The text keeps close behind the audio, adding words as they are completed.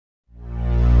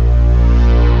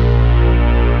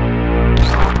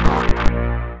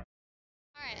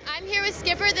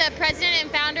Oliver, the president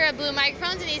and founder of Blue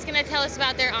Microphones, and he's going to tell us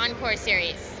about their Encore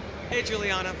series. Hey,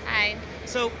 Juliana. Hi.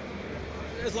 So,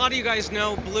 as a lot of you guys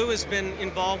know, Blue has been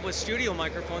involved with studio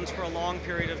microphones for a long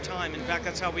period of time. In fact,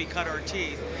 that's how we cut our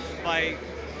teeth, by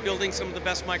building some of the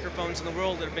best microphones in the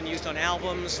world that have been used on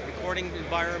albums, recording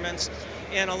environments.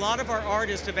 And a lot of our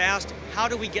artists have asked, how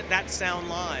do we get that sound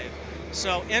live?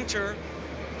 So enter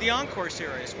the Encore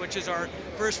series, which is our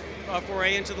first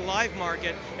foray into the live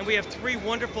market. And we have three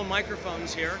wonderful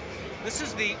microphones here. This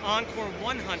is the Encore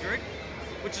 100,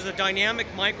 which is a dynamic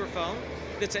microphone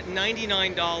that's at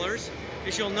 $99.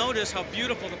 As you'll notice how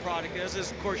beautiful the product is,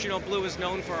 of course, you know, Blue is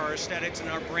known for our aesthetics and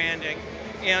our branding.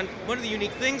 And one of the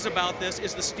unique things about this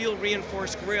is the steel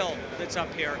reinforced grille that's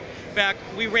up here. In fact,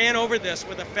 we ran over this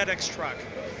with a FedEx truck.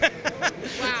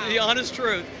 Wow. The honest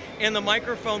truth. And the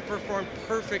microphone performed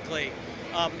perfectly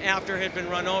after it had been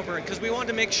run over, because we wanted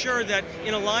to make sure that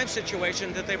in a live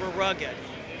situation that they were rugged.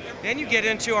 Then you get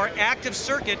into our active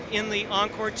circuit in the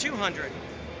Encore 200.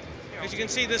 As you can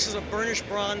see, this is a burnished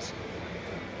bronze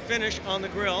finish on the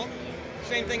grill.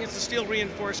 Same thing as the steel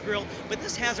reinforced grill, but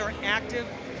this has our active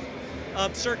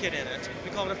circuit in it.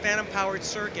 We call it a phantom powered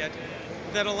circuit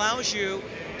that allows you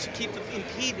to keep the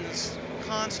impedance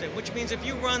constant, which means if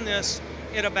you run this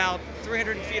at about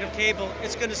 300 feet of cable,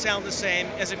 it's going to sound the same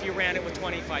as if you ran it with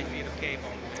 25 feet of cable.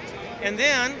 And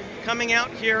then, coming out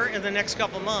here in the next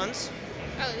couple months.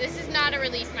 Oh, this is not a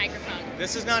release microphone.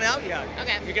 This is not out yet.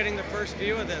 Okay. You're getting the first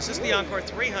view of this. This is the Encore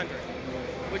 300,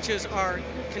 which is our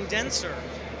condenser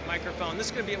microphone. This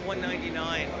is going to be at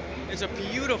 $199. It's a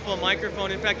beautiful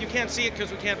microphone. In fact, you can't see it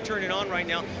because we can't turn it on right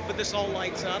now, but this all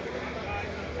lights up.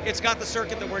 It's got the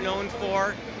circuit that we're known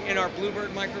for in our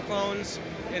Bluebird microphones,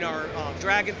 in our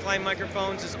Dragonfly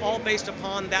microphones. Is all based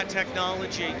upon that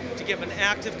technology to give an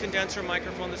active condenser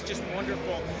microphone that's just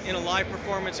wonderful in a live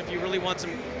performance if you really want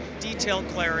some detailed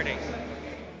clarity.